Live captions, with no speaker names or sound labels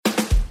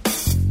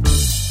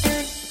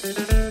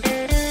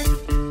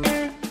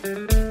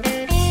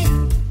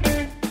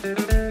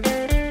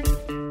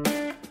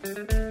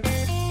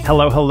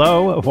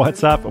Hello.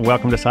 What's up?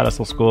 Welcome to Side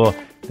Hustle School.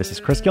 This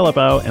is Chris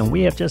Guillebeau, and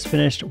we have just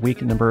finished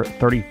week number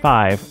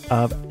 35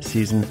 of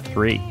season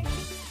 3.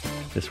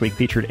 This week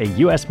featured a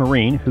U.S.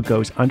 Marine who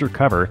goes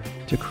undercover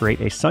to create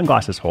a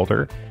sunglasses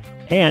holder,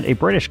 and a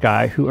British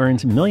guy who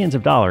earns millions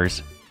of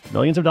dollars,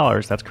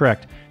 that's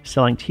correct,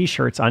 selling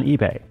t-shirts on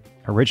eBay,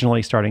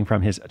 originally starting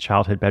from his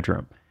childhood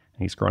bedroom.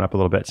 He's grown up a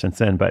little bit since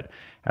then, but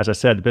as I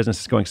said, the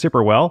business is going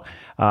super well,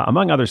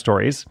 among other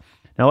stories.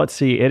 Now let's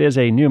see, it is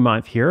a new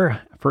month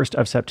here, 1st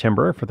of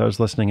September, for those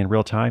listening in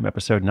real time,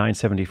 episode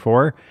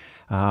 974.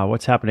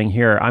 What's happening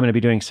here? I'm going to be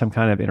doing some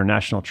kind of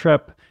international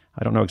trip.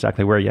 I don't know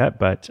exactly where yet,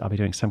 but I'll be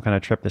doing some kind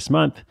of trip this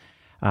month.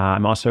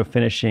 I'm also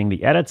finishing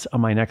the edits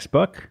on my next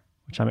book,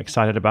 which I'm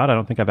excited about. I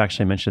don't think I've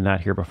actually mentioned that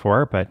here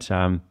before, but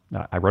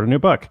I wrote a new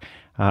book,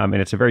 and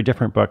it's a very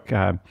different book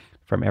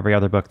from every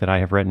other book that I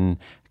have written.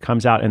 It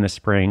comes out in the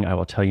spring. I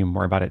will tell you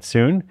more about it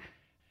soon.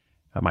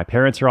 My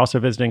parents are also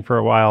visiting for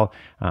a while,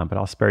 but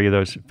I'll spare you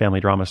those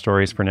family drama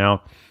stories for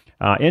now.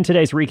 In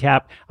today's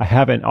recap, I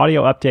have an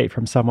audio update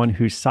from someone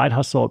whose side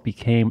hustle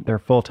became their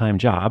full-time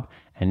job,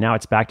 and now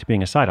it's back to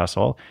being a side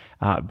hustle,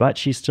 but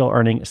she's still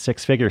earning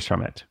 6 figures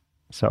from it.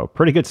 So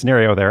pretty good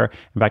scenario there.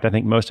 In fact, I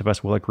think most of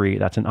us will agree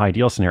that's an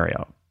ideal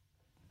scenario.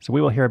 So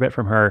we will hear a bit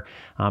from her.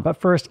 But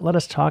first, let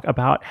us talk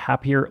about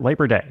Happier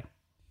Labor Day.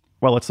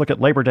 Well, let's look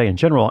at Labor Day in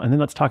general, and then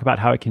let's talk about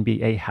how it can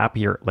be a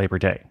happier Labor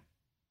Day.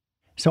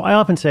 So I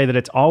often say that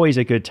it's always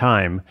a good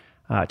time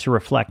to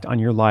reflect on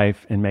your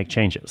life and make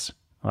changes.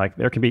 Like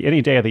there can be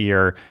any day of the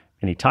year,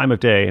 any time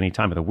of day, any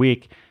time of the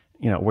week,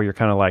 where you're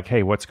kind of like,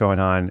 hey, what's going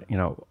on?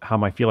 How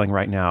am I feeling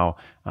right now?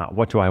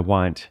 What do I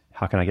want?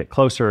 How can I get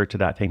closer to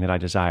that thing that I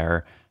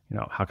desire?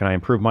 How can I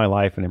improve my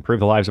life and improve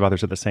the lives of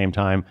others at the same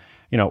time?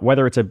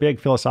 Whether it's a big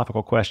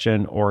philosophical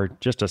question or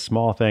just a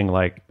small thing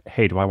like,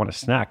 hey, do I want a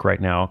snack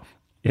right now?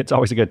 It's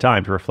always a good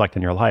time to reflect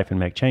on your life and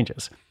make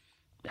changes.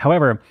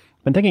 However,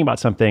 I've been thinking about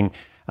something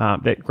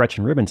that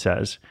Gretchen Rubin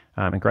says,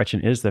 and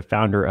Gretchen is the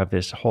founder of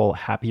this whole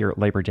Happier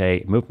Labor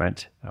Day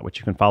movement, which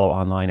you can follow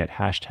online at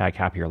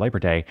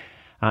 #HappierLaborDay.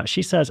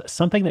 She says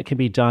something that can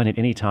be done at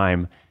any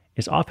time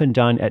is often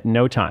done at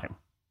no time,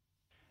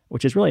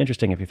 which is really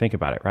interesting if you think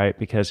about it, right?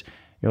 Because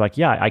you're like,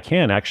 yeah, I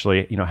can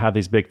actually, have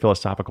these big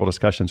philosophical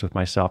discussions with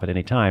myself at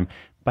any time,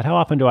 but how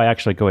often do I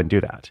actually go and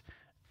do that?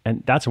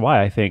 And that's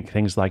why I think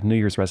things like New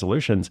Year's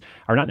resolutions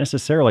are not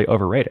necessarily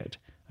overrated.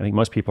 I think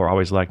most people are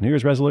always like, New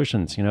Year's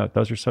resolutions,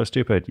 those are so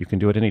stupid. You can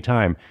do it any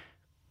time.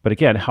 But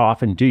again, how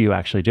often do you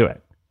actually do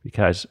it?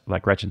 Because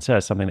like Gretchen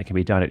says, something that can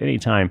be done at any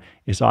time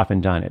is often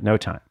done at no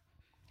time.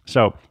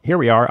 So here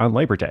we are on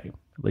Labor Day.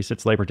 At least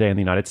it's Labor Day in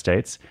the United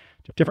States.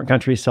 Different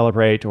countries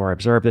celebrate or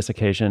observe this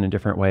occasion in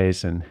different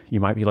ways. And you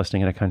might be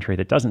listening in a country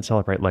that doesn't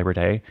celebrate Labor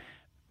Day,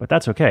 but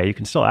that's okay. You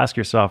can still ask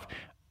yourself,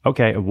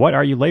 okay, what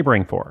are you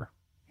laboring for?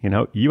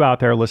 You out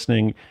there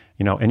listening,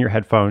 in your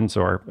headphones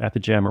or at the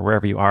gym or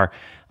wherever you are,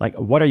 like,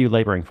 what are you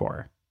laboring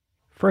for?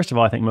 First of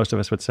all, I think most of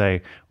us would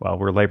say, well,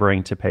 we're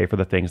laboring to pay for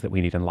the things that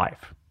we need in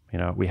life.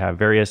 We have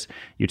various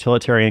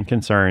utilitarian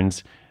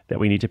concerns that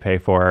we need to pay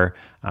for.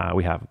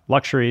 We have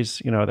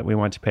luxuries, that we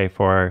want to pay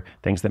for,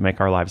 things that make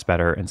our lives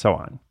better, and so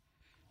on.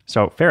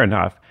 So fair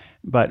enough.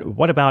 But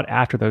what about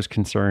after those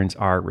concerns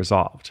are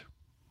resolved?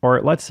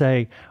 Or let's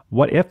say,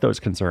 what if those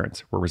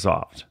concerns were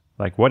resolved?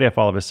 Like, what if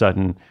all of a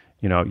sudden,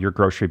 your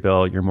grocery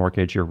bill, your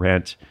mortgage, your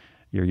rent,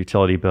 your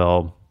utility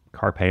bill,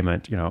 car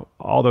payment,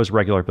 all those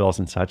regular bills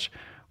and such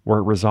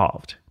were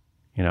resolved,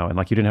 and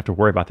like you didn't have to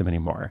worry about them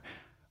anymore.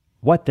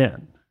 What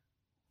then?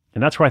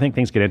 And that's where I think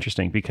things get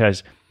interesting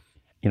because,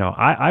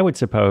 I would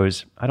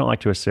suppose, I don't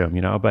like to assume,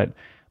 but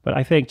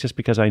I think just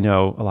because I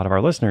know a lot of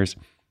our listeners,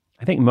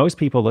 I think most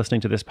people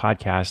listening to this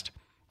podcast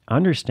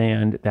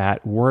understand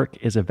that work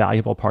is a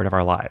valuable part of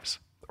our lives,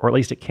 or at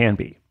least it can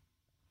be.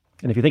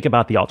 And if you think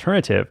about the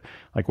alternative,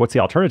 like what's the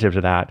alternative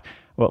to that?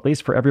 Well, at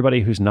least for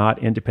everybody who's not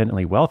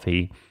independently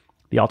wealthy,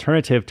 the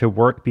alternative to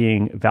work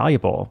being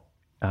valuable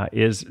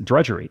is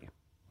drudgery,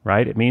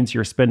 right? It means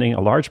you're spending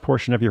a large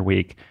portion of your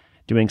week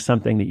doing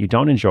something that you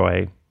don't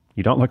enjoy,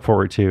 you don't look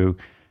forward to,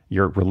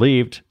 you're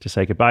relieved to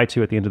say goodbye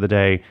to at the end of the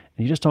day,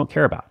 and you just don't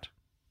care about.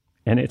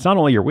 And it's not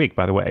only your week,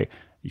 by the way.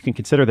 You can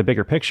consider the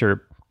bigger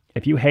picture.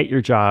 If you hate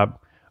your job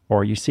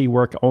or you see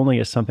work only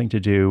as something to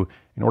do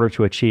in order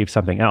to achieve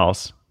something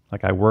else,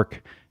 like I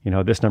work,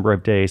 this number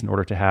of days in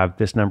order to have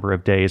this number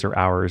of days or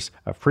hours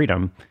of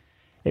freedom,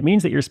 it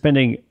means that you're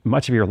spending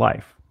much of your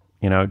life,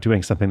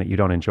 doing something that you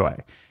don't enjoy.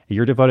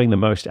 You're devoting the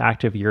most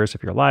active years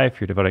of your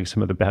life, you're devoting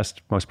some of the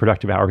best, most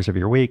productive hours of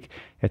your week,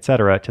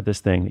 etc., to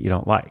this thing that you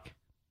don't like.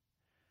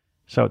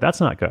 So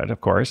that's not good, of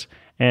course.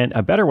 And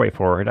a better way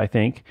forward, I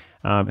think,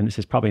 and this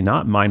is probably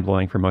not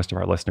mind-blowing for most of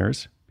our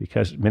listeners,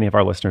 because many of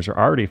our listeners are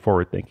already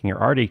forward-thinking,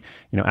 are already,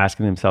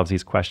 asking themselves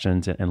these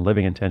questions and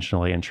living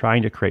intentionally and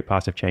trying to create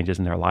positive changes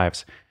in their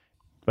lives.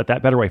 But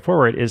that better way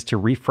forward is to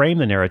reframe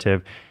the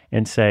narrative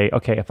and say,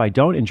 okay, if I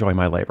don't enjoy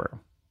my labor,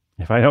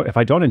 if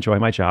I don't enjoy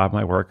my job,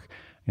 my work,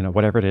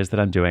 whatever it is that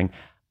I'm doing,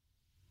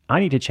 I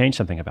need to change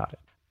something about it.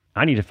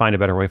 I need to find a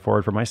better way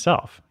forward for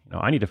myself.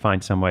 I need to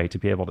find some way to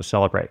be able to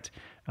celebrate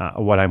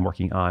what I'm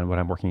working on, what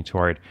I'm working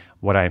toward,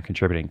 what I am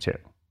contributing to.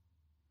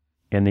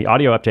 In the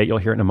audio update, you'll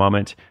hear it in a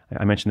moment.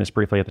 I mentioned this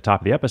briefly at the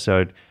top of the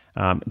episode.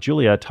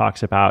 Julia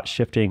talks about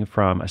shifting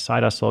from a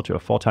side hustle to a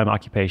full-time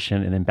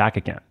occupation and then back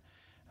again.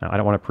 Now, I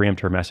don't want to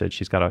preempt her message.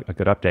 She's got a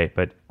good update,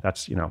 but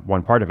that's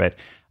one part of it.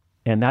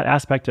 And that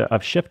aspect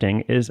of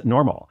shifting is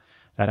normal.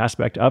 That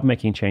aspect of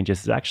making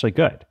changes is actually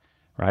good,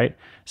 right?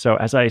 So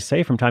as I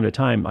say from time to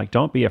time,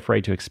 don't be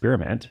afraid to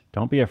experiment.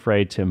 Don't be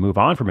afraid to move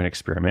on from an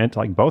experiment.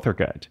 Both are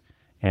good.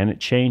 And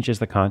change is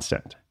the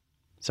constant.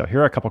 So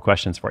here are a couple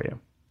questions for you.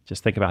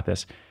 Just think about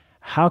this.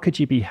 How could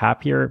you be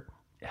happier,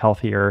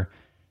 healthier,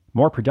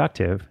 more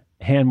productive,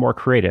 and more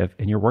creative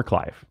in your work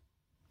life?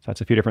 So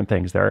that's a few different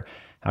things there.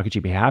 How could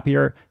you be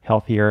happier,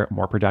 healthier,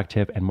 more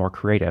productive, and more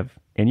creative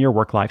in your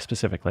work life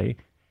specifically?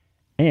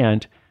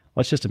 And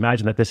let's just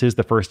imagine that this is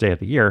the first day of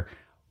the year.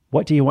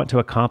 What do you want to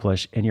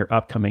accomplish in your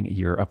upcoming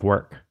year of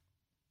work?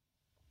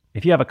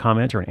 If you have a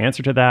comment or an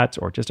answer to that,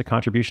 or just a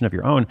contribution of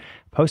your own,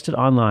 post it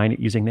online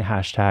using the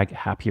hashtag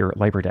Happier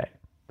Labor Day.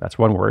 That's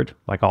one word,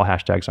 like all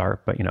hashtags are,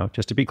 but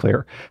just to be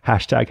clear,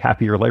 hashtag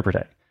Happier Labor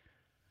Day.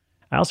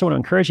 I also want to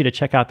encourage you to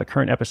check out the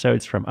current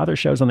episodes from other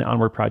shows on the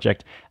Onward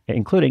Project,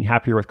 including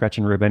Happier with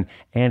Gretchen Rubin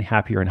and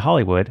Happier in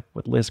Hollywood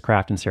with Liz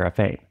Craft and Sarah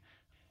Fain.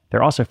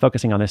 They're also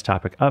focusing on this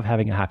topic of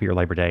having a happier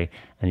Labor Day,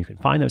 and you can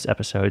find those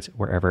episodes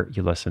wherever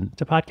you listen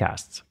to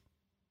podcasts.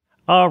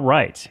 All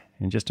right.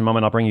 In just a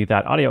moment, I'll bring you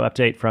that audio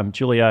update from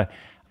Julia.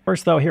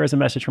 First, though, here is a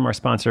message from our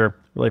sponsor.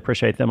 Really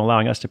appreciate them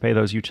allowing us to pay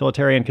those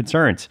utilitarian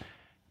concerns.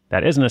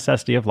 That is a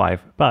necessity of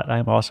life, but I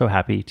am also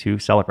happy to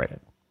celebrate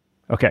it.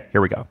 Okay,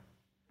 here we go.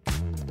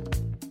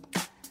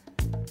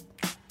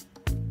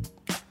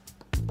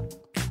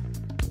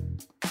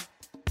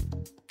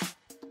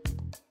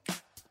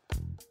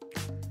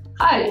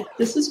 Hi,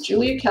 this is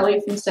Julia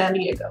Kelly from San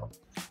Diego.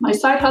 My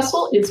side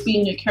hustle is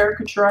being a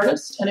caricature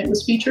artist, and it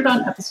was featured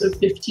on episode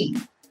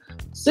 15.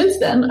 Since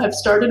then, I've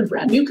started a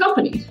brand new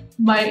company.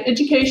 My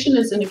education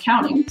is in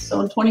accounting,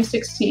 so in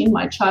 2016,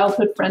 my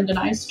childhood friend and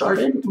I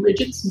started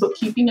Ridget's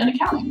Bookkeeping and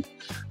Accounting.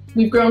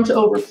 We've grown to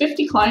over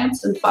 50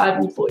 clients and 5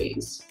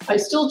 employees. I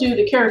still do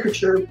the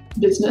caricature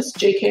business,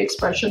 JK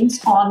Expressions,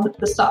 on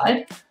the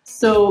side.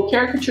 So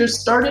caricatures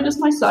started as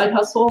my side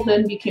hustle,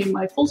 then became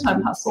my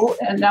full-time hustle,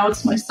 and now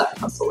it's my side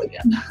hustle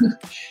again.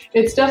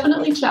 It's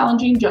definitely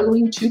challenging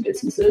juggling 2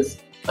 businesses,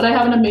 but I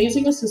have an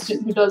amazing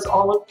assistant who does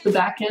all of the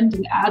back-end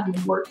and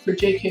admin work for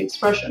JK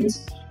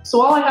Expressions. So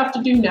all I have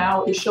to do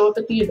now is show up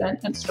at the event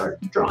and start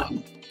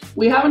drawing.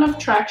 We have enough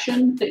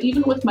traction that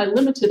even with my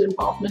limited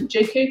involvement,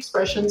 JK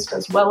Expressions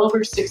does well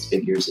over 6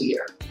 figures a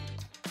year.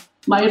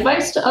 My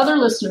advice to other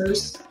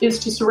listeners is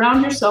to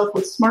surround yourself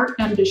with smart,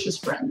 ambitious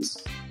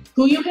friends.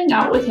 Who you hang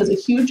out with has a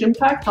huge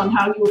impact on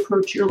how you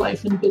approach your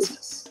life and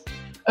business.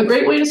 A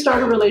great way to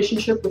start a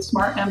relationship with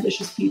smart,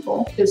 ambitious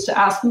people is to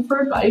ask them for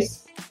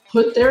advice,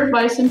 put their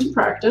advice into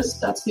practice,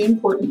 that's the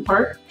important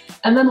part,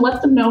 and then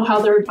let them know how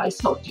their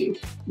advice helped you.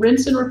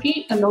 Rinse and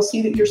repeat, and they'll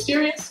see that you're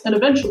serious, and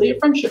eventually a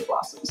friendship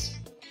blossoms.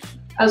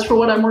 As for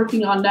what I'm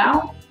working on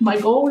now, my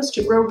goal is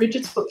to grow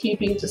Ridget's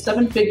Bookkeeping to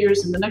 7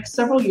 figures in the next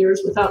several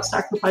years without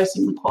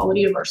sacrificing the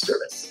quality of our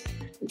service.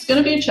 It's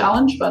going to be a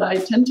challenge, but I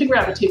tend to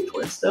gravitate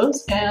towards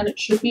those, and it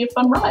should be a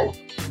fun ride.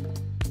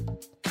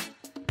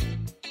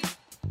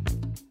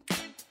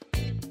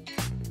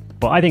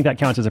 Well, I think that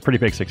counts as a pretty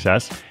big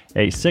success.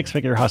 A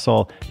 6-figure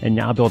hustle and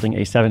now building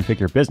a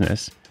 7-figure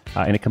business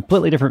in a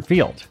completely different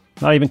field,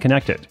 not even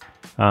connected.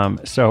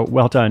 So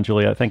well done,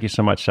 Julia. Thank you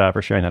so much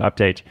for sharing that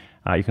update.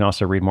 You can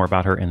also read more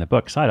about her in the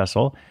book, Side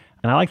Hustle.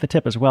 And I like the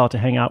tip as well to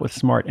hang out with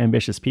smart,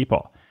 ambitious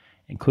people,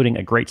 including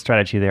a great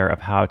strategy there of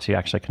how to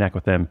actually connect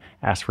with them,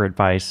 ask for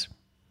advice,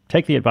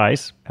 take the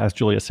advice, as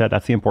Julia said,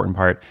 that's the important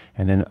part,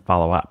 and then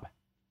follow up.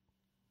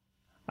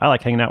 I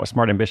like hanging out with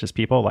smart, ambitious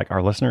people like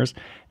our listeners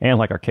and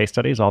like our case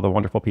studies, all the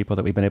wonderful people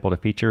that we've been able to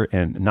feature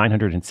in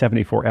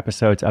 974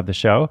 episodes of the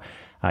show.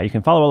 You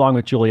can follow along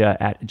with Julia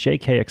at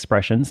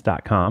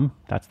jkexpressions.com,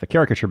 that's the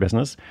caricature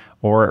business,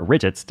 or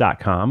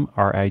ridgets.com,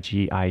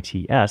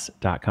 RIGITS.com,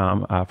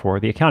 for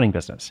the accounting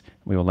business.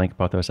 We will link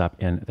both those up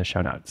in the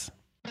show notes.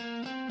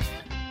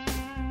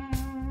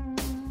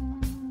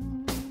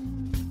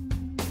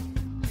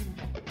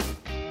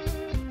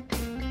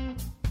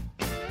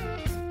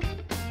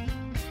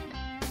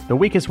 The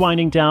week is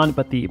winding down,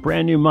 but the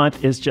brand new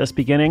month is just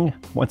beginning.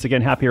 Once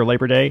again, happier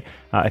Labor Day.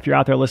 If you're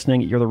out there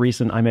listening, you're the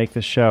reason I make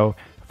this show.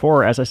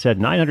 For, as I said,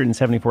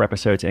 974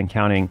 episodes and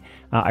counting.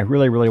 I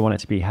really, really want it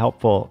to be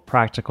helpful,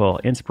 practical,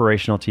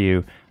 inspirational to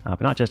you,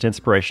 but not just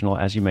inspirational,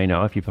 as you may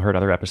know if you've heard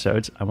other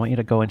episodes. I want you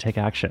to go and take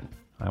action.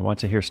 I want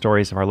to hear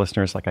stories of our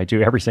listeners, like I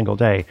do every single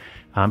day,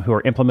 who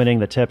are implementing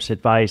the tips,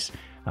 advice,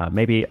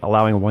 maybe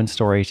allowing one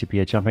story to be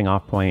a jumping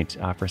off point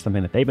for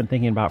something that they've been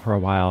thinking about for a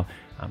while,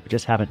 but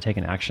just haven't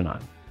taken action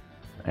on.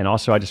 And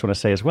also, I just want to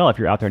say as well, if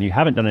you're out there and you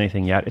haven't done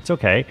anything yet, it's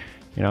okay.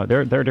 You know,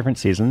 there are different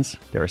seasons.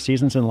 There are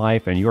seasons in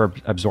life, and you are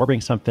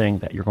absorbing something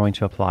that you're going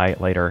to apply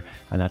later,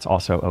 and that's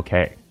also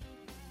okay.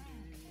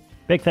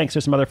 Big thanks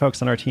to some other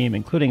folks on our team,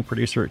 including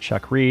producer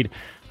Chuck Reed,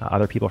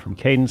 other people from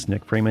Cadence,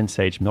 Nick Freeman,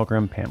 Sage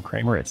Milgram, Pam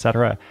Kramer,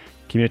 etc.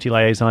 Community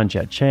liaison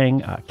Jed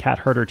Chang, cat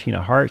herder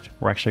Tina Hart.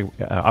 We're actually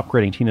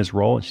upgrading Tina's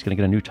role, and she's going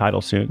to get a new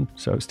title soon,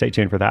 so stay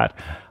tuned for that.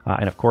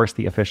 And of course,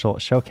 the official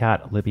show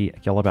cat, Libby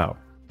Guillebeau.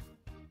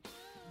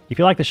 If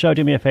you like the show,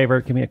 do me a favor,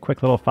 give me a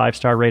quick little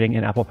 5-star rating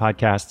in Apple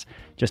Podcasts.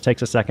 Just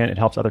takes a second. It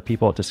helps other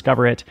people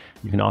discover it.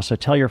 You can also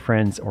tell your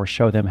friends or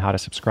show them how to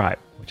subscribe,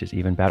 which is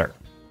even better.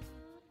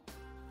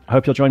 I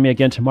hope you'll join me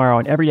again tomorrow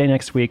and every day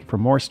next week for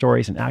more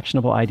stories and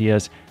actionable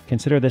ideas.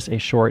 Consider this a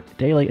short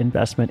daily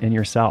investment in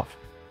yourself.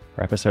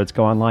 Our episodes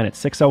go online at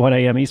 6:01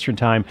 a.m. Eastern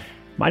Time.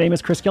 My name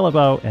is Chris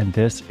Guillebeau, and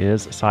this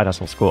is Side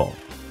Hustle School.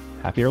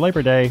 Happier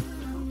Labor Day.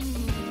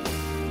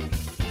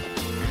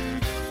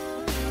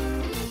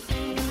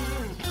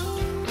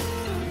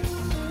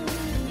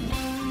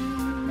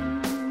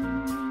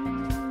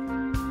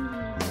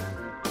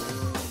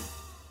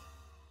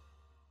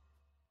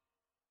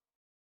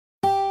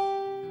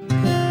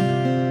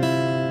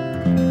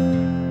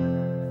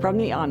 From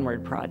the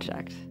Onward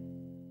Project.